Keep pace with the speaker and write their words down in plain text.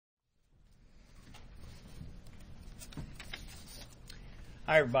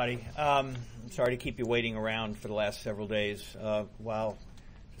Hi, everybody. Sorry to keep you waiting around for the last several days while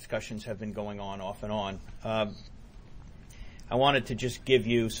discussions have been going on off and on. I wanted to just give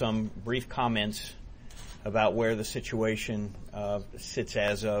you some brief comments about where the situation sits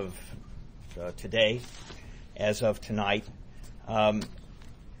as of today, as of tonight, and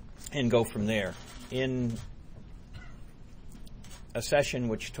go from there. In a session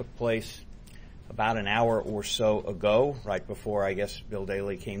which took place about an hour or so ago, right before, I guess, Bill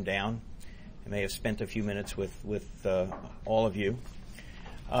Daley came down, I may have spent a few minutes with all of you.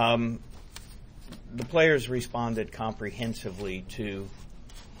 The players responded comprehensively to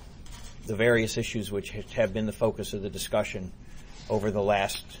the various issues which have been the focus of the discussion over the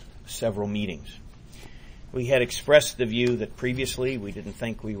last several meetings. We had expressed the view that previously we didn't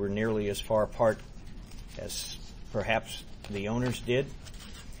think we were nearly as far apart as perhaps the owners did,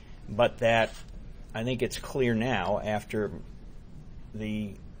 but that I think it's clear now after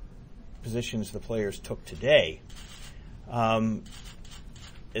the positions the players took today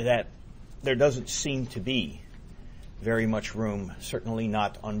that there doesn't seem to be very much room, certainly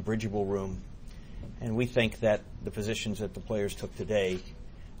not unbridgeable room, and we think that the positions that the players took today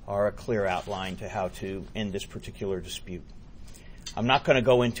are a clear outline to how to end this particular dispute. I'm not going to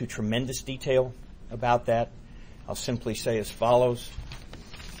go into tremendous detail about that. I'll simply say as follows.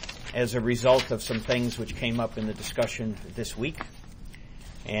 As a result of some things which came up in the discussion this week,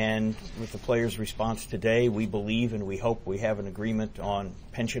 and with the players' response today, we believe and we hope we have an agreement on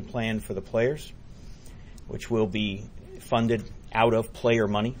pension plan for the players, which will be funded out of player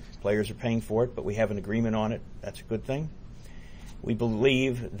money. Players are paying for it, but we have an agreement on it. That's a good thing. We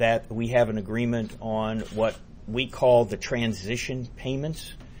believe that we have an agreement on what we call the transition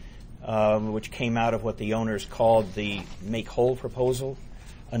payments, which came out of what the owners called the make-whole proposal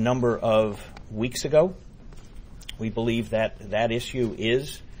a number of weeks ago. We believe that that issue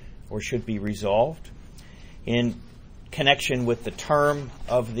is or should be resolved. In connection with the term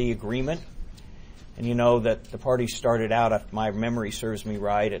of the agreement, and you know that the parties started out, if my memory serves me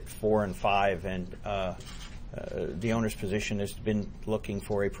right, at 4 and 5, and the owner's position has been looking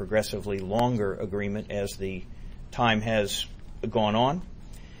for a progressively longer agreement as the time has gone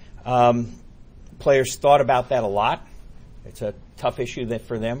on. Players thought about that a lot. It's a tough issue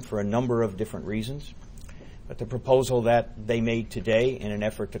for them for a number of different reasons. But the proposal that they made today in an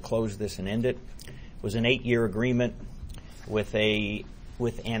effort to close this and end it was an 8-year agreement with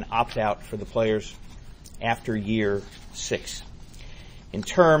an opt-out for the players after year 6. In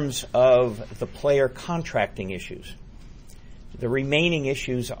terms of the player contracting issues, the remaining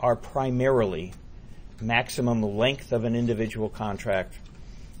issues are primarily maximum length of an individual contract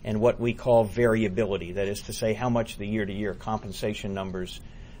and what we call variability, that is to say how much the year-to-year compensation numbers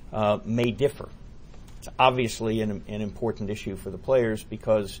may differ. It's obviously an important issue for the players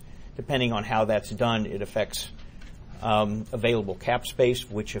because depending on how that's done, it affects available cap space,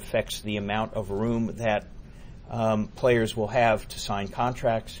 which affects the amount of room that players will have to sign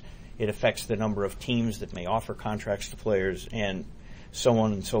contracts. It affects the number of teams that may offer contracts to players, and so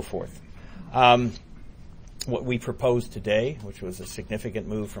on and so forth. What we proposed today, which was a significant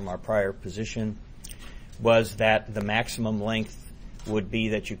move from our prior position, was that the maximum length would be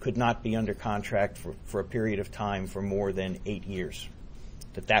that you could not be under contract for a period of time for more than 8 years.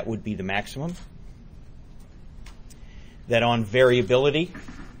 That would be the maximum. That on variability,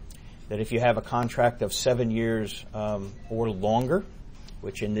 that if you have a contract of 7 years or longer,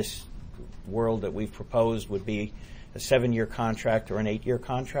 which in this world that we've proposed would be a 7-year contract or an 8-year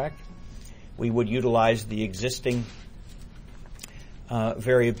contract, we would utilize the existing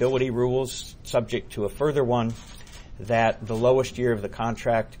variability rules, subject to a further one, that the lowest year of the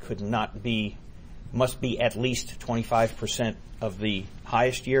contract must be at least 25% of the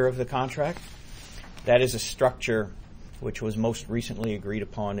highest year of the contract. That is a structure which was most recently agreed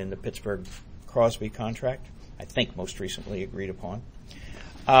upon in the Pittsburgh-Crosby contract. I think most recently agreed upon.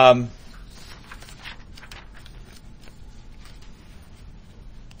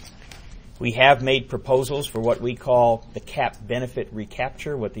 We have made proposals for what we call the cap benefit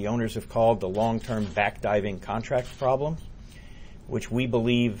recapture, what the owners have called the long-term backdiving contract problem, which we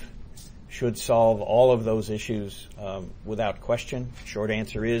believe should solve all of those issues without question. Short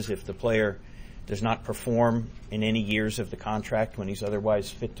answer is if the player does not perform in any years of the contract when he's otherwise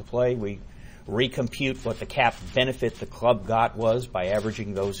fit to play, we recompute what the cap benefit the club got was by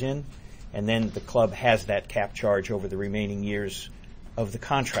averaging those in, and then the club has that cap charge over the remaining years of the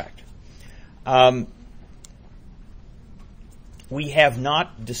contract. We have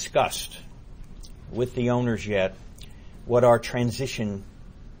not discussed with the owners yet what are transition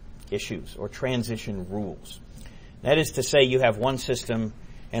issues or transition rules. That is to say, you have one system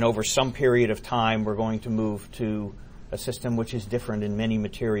and over some period of time we're going to move to a system which is different in many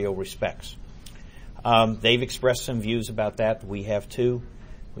material respects. They've expressed some views about that. We have too.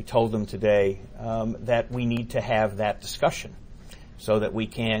 We told them today that we need to have that discussion so that we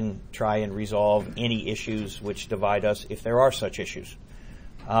can try and resolve any issues which divide us, if there are such issues.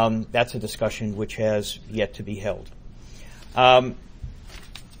 That's a discussion which has yet to be held.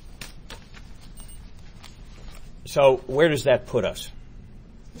 So where does that put us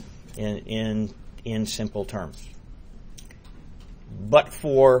in simple terms? But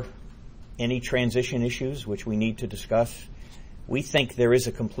for any transition issues which we need to discuss, we think there is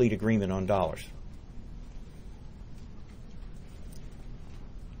a complete agreement on dollars.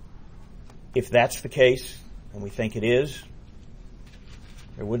 If that's the case, and we think it is,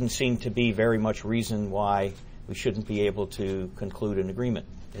 there wouldn't seem to be very much reason why we shouldn't be able to conclude an agreement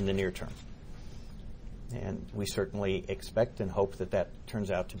in the near term. And we certainly expect and hope that that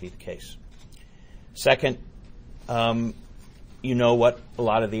turns out to be the case. Second, you know what a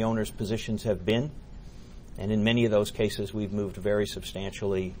lot of the owners' positions have been, and in many of those cases we've moved very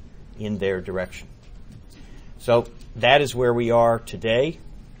substantially in their direction. So that is where we are today.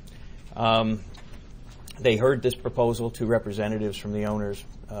 They heard this proposal, two representatives from the owners,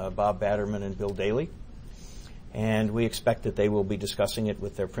 Bob Batterman and Bill Daly, and we expect that they will be discussing it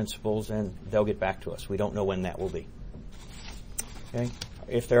with their principals and they'll get back to us. We don't know when that will be. Okay?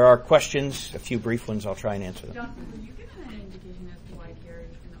 If there are questions, a few brief ones, I'll try and answer them. John, were you given an indication as to why Gary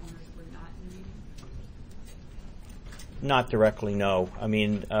and the owners were not in the meeting? Not directly, no. I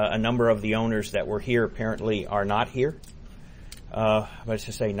mean, a number of the owners that were here apparently are not here. Let's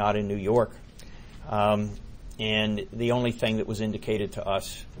just say not in New York. And the only thing that was indicated to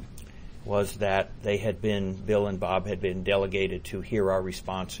us was that Bill and Bob had been delegated to hear our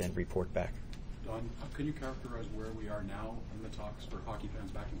response and report back. Don, can you characterize where we are now in the talks for hockey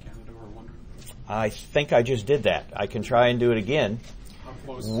fans back in Canada who are wondering? I think I just did that. I can try and do it again. How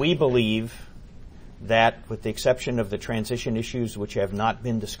close? We believe that, with the exception of the transition issues which have not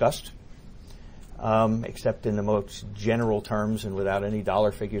been discussed, except in the most general terms and without any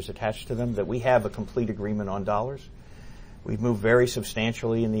dollar figures attached to them, that we have a complete agreement on dollars. We've moved very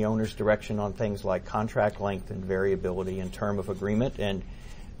substantially in the owner's direction on things like contract length and variability and term of agreement, and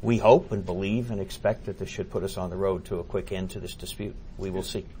we hope and believe and expect that this should put us on the road to a quick end to this dispute. We will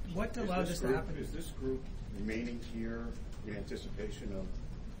see. What allowed this to happen? Is this group remaining here in anticipation of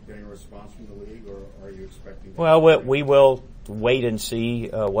getting a response from the league, or are you expecting? Well, we will wait and see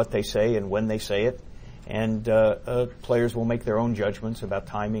what they say and when they say it, and players will make their own judgments about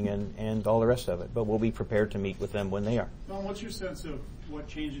timing and all the rest of it. But we'll be prepared to meet with them when they are. Don, what's your sense of what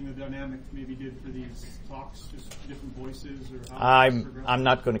changing the dynamic maybe did for these talks? Just different voices, or how I'm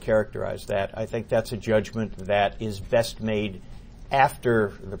not going to characterize that. I think that's a judgment that is best made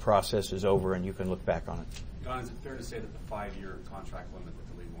after the process is over and you can look back on it. Don, is it fair to say that the 5-year contract limit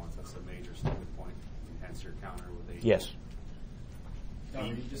that the league wants, that's a major sticking point? Hence your counter with 8. Yes. Don, are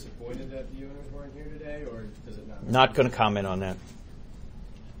you disappointed that the owners weren't here today, or does it not? Not going to comment on that.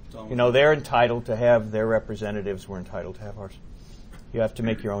 You know, they're entitled to have their representatives. We're entitled to have ours. You have to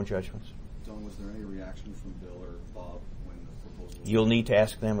make your own judgments. Don, was there any reaction from Bill or Bob when the proposal was You'll need to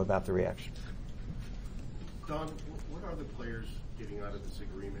ask them about the reaction. Don, what are the players getting out of this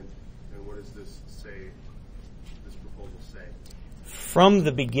agreement, and what does this proposal say? From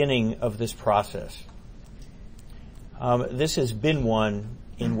the beginning of this process, this has been one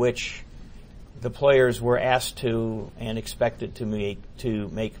in which the players were asked to and expected to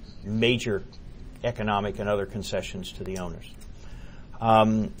make major economic and other concessions to the owners.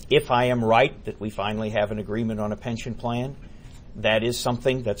 If I am right that we finally have an agreement on a pension plan, that is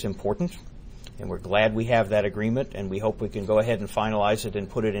something that's important, and we're glad we have that agreement, and we hope we can go ahead and finalize it and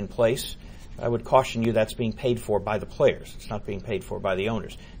put it in place. I would caution you that's being paid for by the players. It's not being paid for by the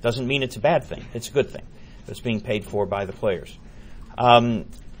owners. Doesn't mean it's a bad thing. It's a good thing. It's being paid for by the players.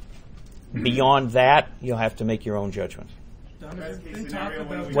 Beyond that, you'll have to make your own judgments. Don, has there been talk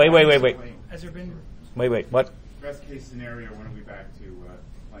about... Wait. Has there been... Wait, what? Best case scenario, when are we back to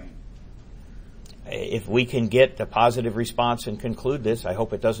playing? If we can get a positive response and conclude this, I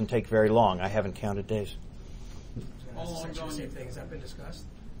hope it doesn't take very long. I haven't counted days. The same things have been discussed?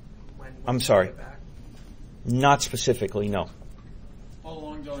 I'm sorry. Not specifically, no. All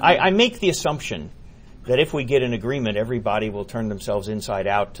along, Don, I make the assumption that if we get an agreement, everybody will turn themselves inside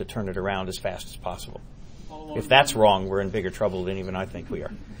out to turn it around as fast as possible. If that's wrong, we're in bigger trouble than even I think we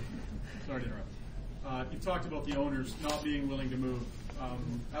are. Sorry to interrupt. You talked about the owners not being willing to move.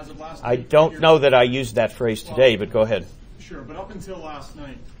 As of last I week, don't know that I used that phrase today, but go ahead. Sure, but up until last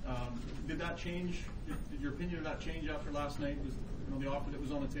night, did that change? Did your opinion of that change after last night? Was the offer that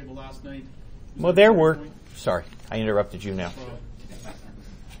was on the table last night? Well, there were. Sorry, I interrupted you now.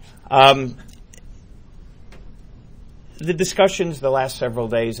 The discussions the last several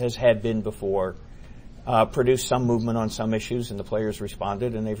days had been before, produced some movement on some issues, and the players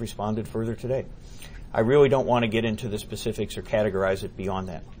responded, and they've responded further today. I really don't want to get into the specifics or categorize it beyond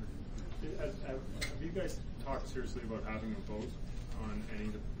that. Have you guys talked seriously about having a vote on any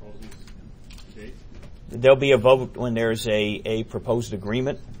of the proposals to date? There'll be a vote when there's a proposed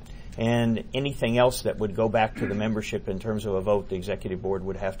agreement, and anything else that would go back to the membership in terms of a vote, the executive board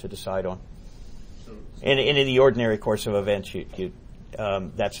would have to decide on. And in the ordinary course of events,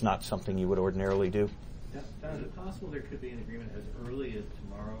 that's not something you would ordinarily do. Don, is it possible there could be an agreement as early as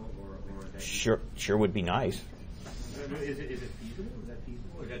tomorrow or that Sure would be nice. Is it feasible? Is that feasible,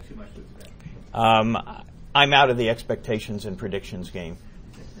 or is that too much to expect? I'm out of the expectations and predictions game.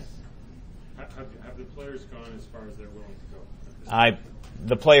 Have the players gone as far as they're willing to go?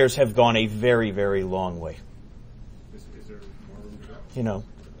 The players have gone a very, very long way. Is there more room to go?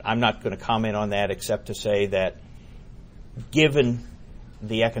 I'm not going to comment on that except to say that given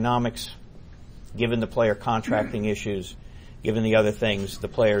the economics, given the player contracting issues, given the other things, the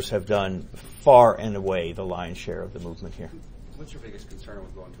players have done far and away the lion's share of the movement here. What's your biggest concern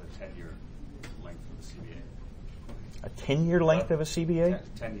with going to a 10-year length of the CBA? A 10-year length of a CBA?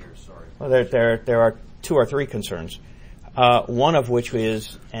 10 years, sorry. Well, there are two or three concerns. One of which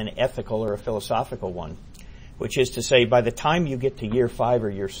is an ethical or a philosophical one, which is to say by the time you get to year 5 or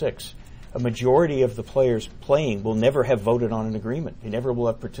year 6, a majority of the players playing will never have voted on an agreement. They never will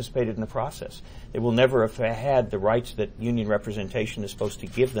have participated in the process. They will never have had the rights that union representation is supposed to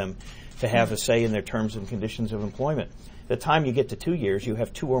give them to have a say in their terms and conditions of employment. The time you get to 2 years, you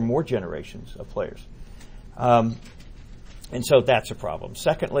have 2 or more generations of players. And so that's a problem.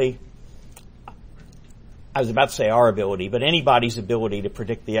 Secondly, I was about to say our ability, but anybody's ability to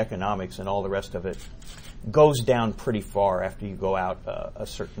predict the economics and all the rest of it goes down pretty far after you go out a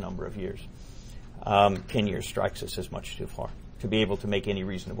certain number of years. 10 years strikes us as much too far to be able to make any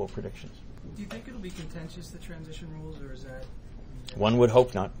reasonable predictions. Do you think it'll be contentious, the transition rules, or is that... One would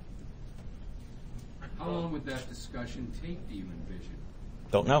hope not. How long would that discussion take, do you envision?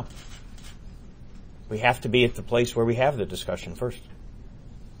 Don't know. We have to be at the place where we have the discussion first.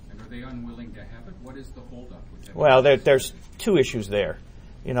 And are they unwilling to have it? What is the holdup with that? Well, there's 2 issues there.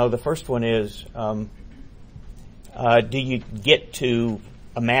 The first one is, do you get to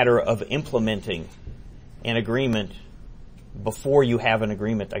a matter of implementing an agreement before you have an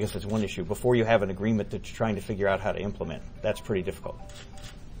agreement? I guess that's one issue. Before you have an agreement that you're trying to figure out how to implement. That's pretty difficult.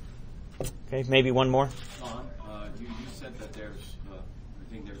 Okay, maybe one more? You said that there's a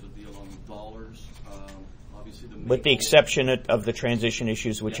deal on dollars. Obviously, with the exception of the transition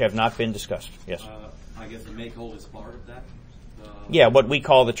issues, which have not been discussed. Yes. I guess the make-whole is part of that? Yeah, what we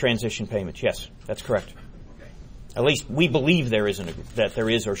call the transition payments. Yes, that's correct. Okay. At least we believe that there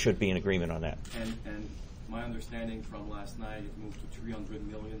is or should be an agreement on that. And my understanding from last night, it moved to $300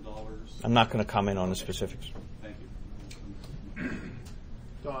 million. I'm not going to comment on the specifics. Thank you.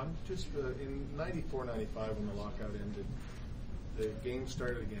 Don, just in 94, 95 when the lockout ended, the game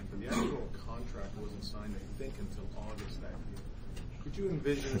started again, but the actual contract wasn't signed, I think, until August that year. Could you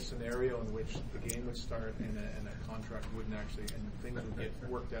envision a scenario in which the game would start and a contract wouldn't actually, and things would get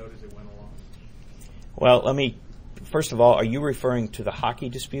worked out as it went along? Well, first of all, are you referring to the hockey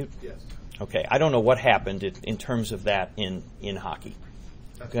dispute? Yes. Okay, I don't know what happened in terms of that in hockey.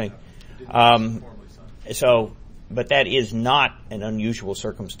 That's okay. But that is not an unusual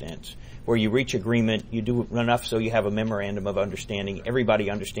circumstance where you reach agreement, you do enough so you have a memorandum of understanding, everybody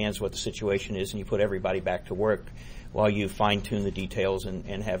understands what the situation is, and you put everybody back to work while you fine-tune the details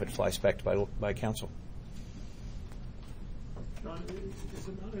and have it fly-spec'd by council. John, is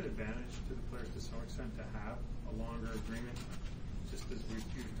it not an advantage to the players to some extent to have a longer agreement, just as we've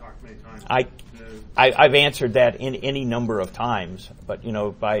talked many times? I've answered that in any number of times, but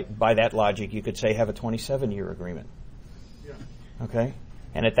by that logic, you could say have a 27-year agreement. Yeah. Okay?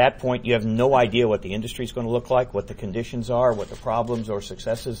 And at that point, you have no idea what the industry is going to look like, what the conditions are, what the problems or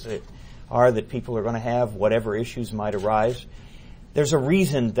successes are that people are going to have, whatever issues might arise. There's a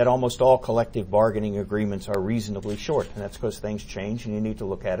reason that almost all collective bargaining agreements are reasonably short, and that's because things change and you need to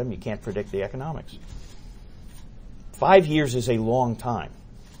look at them. You can't predict the economics. 5 years is a long time.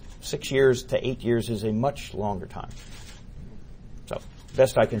 6 years to 8 years is a much longer time. So,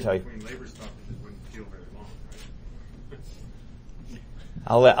 best I can tell you. Between labor stuff, it wouldn't feel very long,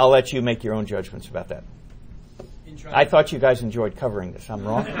 right? I'll let you make your own judgments about that. I thought you guys enjoyed covering this. I'm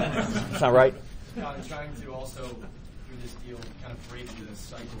wrong? It's not right? I'm trying to also, through this you'll kind of break through this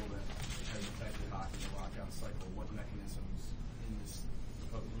cycle that has affected hockey, the lockout cycle, what mechanisms in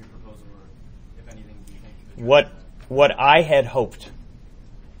your proposal, or if anything, do you think? What I had hoped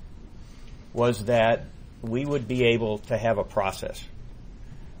was that we would be able to have a process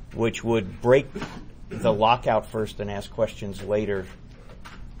which would break the lockout first and ask questions later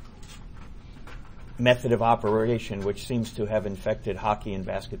method of operation, which seems to have infected hockey and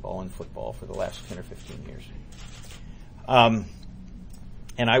basketball and football for the last 10 or 15 years.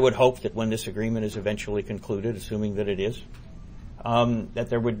 And I would hope that when this agreement is eventually concluded, assuming that it is, that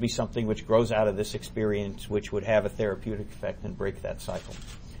there would be something which grows out of this experience which would have a therapeutic effect and break that cycle.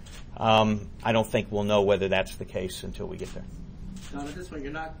 I don't think we'll know whether that's the case until we get there. Don, at this point,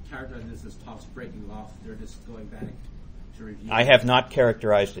 you're not characterizing this as talks breaking off. They're just going back to review. I have not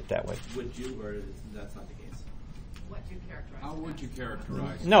characterized it that way. Would you, or that's not the case? What do you characterize? How would you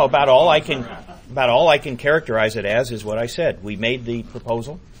characterize? No, about all I can characterize it as is what I said. We made the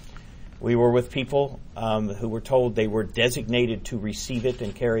proposal. We were with people who were told they were designated to receive it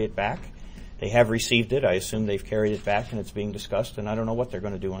and carry it back. They have received it. I assume they've carried it back and it's being discussed, and I don't know what they're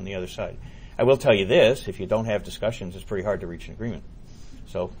going to do on the other side. I will tell you this, if you don't have discussions, it's pretty hard to reach an agreement.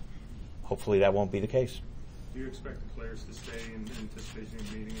 So hopefully that won't be the case. Do you expect the players to stay in anticipation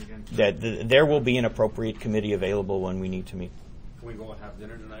of meeting again? There will be an appropriate committee available when we need to meet. Can we go and have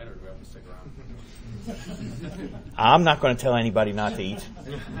dinner tonight, or do we have to stick around? I'm not going to tell anybody not to eat.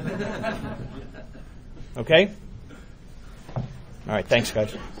 Okay? All right, thanks,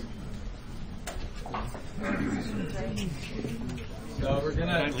 guys. So we're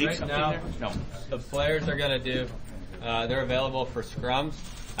gonna right now. No. The players are gonna do. They're available for scrums.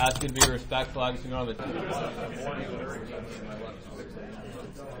 Ask you to be respectful. Obviously, we don't have a.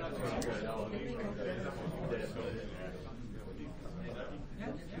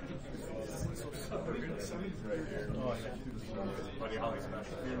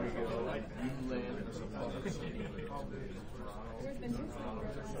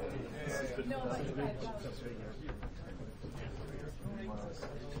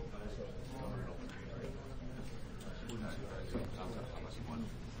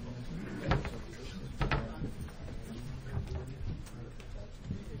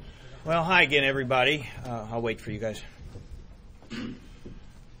 Well, hi again, everybody. I'll wait for you guys.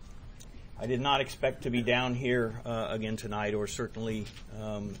 I did not expect to be down here again tonight, or certainly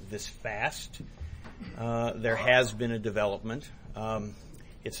this fast. There has been a development.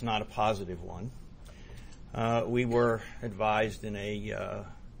 It's not a positive one. We were advised in a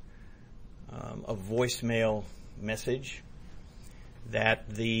voicemail message that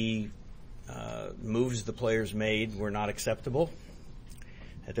the moves the players made were not acceptable,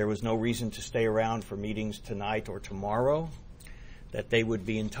 that there was no reason to stay around for meetings tonight or tomorrow, that they would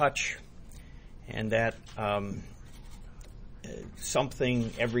be in touch, and that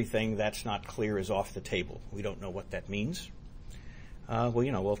everything that's not clear is off the table. We don't know what that means.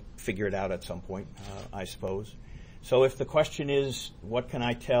 We'll figure it out at some point, I suppose. So if the question is, what can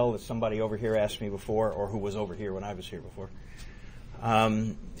I tell that somebody over here asked me before, or who was over here when I was here before,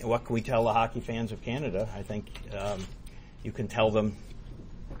 what can we tell the hockey fans of Canada? I think you can tell them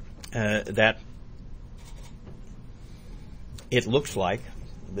that it looks like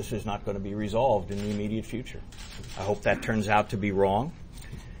this is not going to be resolved in the immediate future. I hope that turns out to be wrong,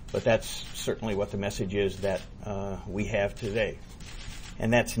 but that's certainly what the message is that we have today.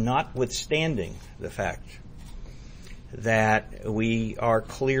 And that's notwithstanding the fact that we are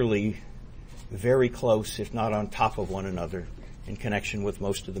clearly very close, if not on top of one another, in connection with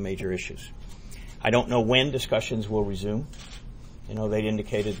most of the major issues. I don't know when discussions will resume. They'd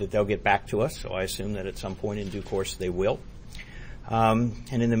indicated that they'll get back to us, so I assume that at some point in due course they will. And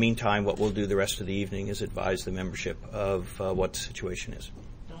in the meantime, what we'll do the rest of the evening is advise the membership of what the situation is.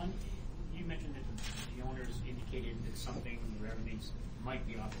 Don, you mentioned that the owners indicated that something or everything might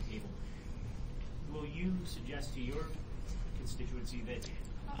be off the table. Will you suggest to your constituency that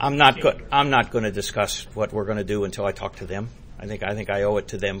I'm not going to discuss what we're going to do until I talk to them. I think I owe it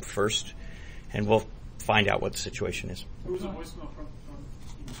to them first, and we'll find out what the situation is. Who was the voicemail from?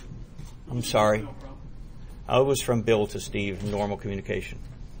 I'm sorry. It was from Bill to Steve, normal communication.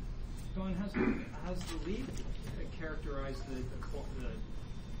 Don, has the league characterized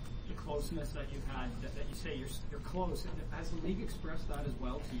the closeness that you've had, that you say you're close? Has the league expressed that as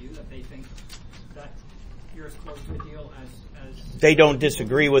well to you, that they think that you're as close to a deal as They don't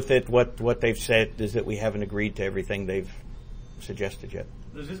disagree with it. What they've said is that we haven't agreed to everything they've suggested yet.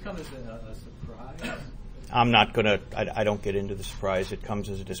 Does this come as a surprise? I'm not going to, I don't get into the surprise. It comes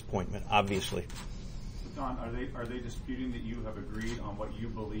as a disappointment, obviously. Don, are they disputing that you have agreed on what you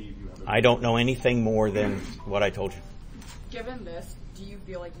believe you have agreed? I don't know anything more than what I told you. Given this, do you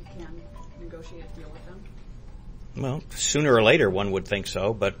feel like you can negotiate a deal with them? Well, sooner or later one would think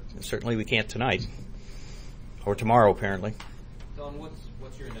so, but certainly we can't tonight. Or tomorrow, apparently. Don,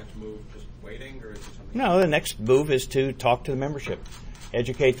 what's your next move? Just waiting, or is it something? No, the next move is to talk to the membership,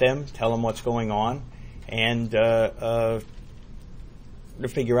 educate them, tell them what's going on, and to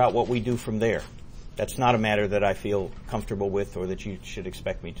figure out what we do from there. That's not a matter that I feel comfortable with or that you should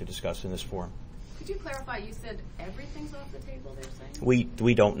expect me to discuss in this forum. Could you clarify? You said everything's off the table, they're saying?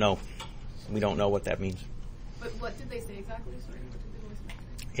 We don't know. We don't know what that means. But what did they say exactly? Sorry, what did the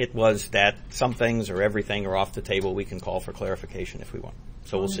voicemail say? It was that some things or everything are off the table. We can call for clarification if we want.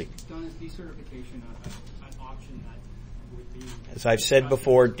 So we'll see. Don, is decertification an option that would be... As I've said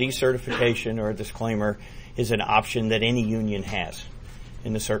before, decertification or a disclaimer is an option that any union has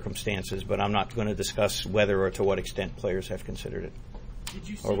in the circumstances, but I'm not going to discuss whether or to what extent players have considered it. Did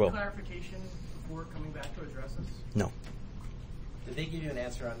you or seek will. clarification before coming back to address this? No. Did they give you an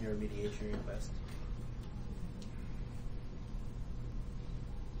answer on your mediation request?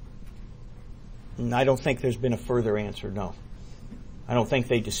 I don't think there's been a further answer, no. I don't think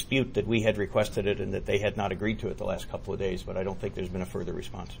they dispute that we had requested it and that they had not agreed to it the last couple of days, but I don't think there's been a further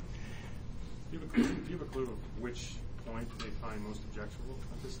response. Do you have a clue of which point they find most objectionable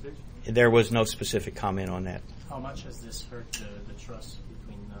at this stage? There was no specific comment on that. How much has this hurt the trust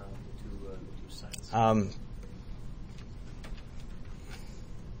between the two sides?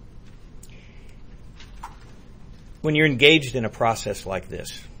 When you're engaged in a process like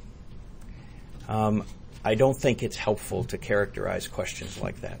this, I don't think it's helpful to characterize questions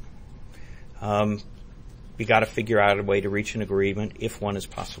like that. You got to figure out a way to reach an agreement if one is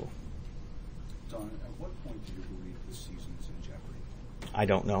possible. Don, at what point do you believe this season is in jeopardy? I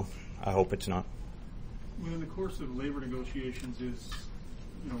don't know. I hope it's not. Well, in the course of labor negotiations, is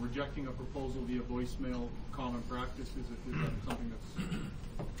rejecting a proposal via voicemail common practice? Is that something that's...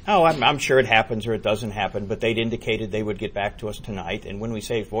 Oh, I'm sure it happens or it doesn't happen, but they'd indicated they would get back to us tonight. And when we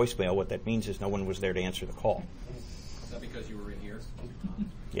say voicemail, what that means is no one was there to answer the call. Is that because you were in here?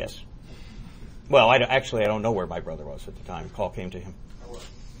 Yes. Well, I don't know where my brother was at the time. The call came to him.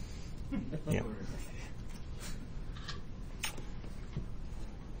 Yeah.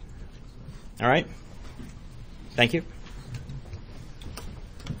 All right. Thank you.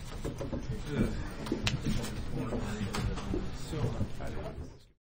 So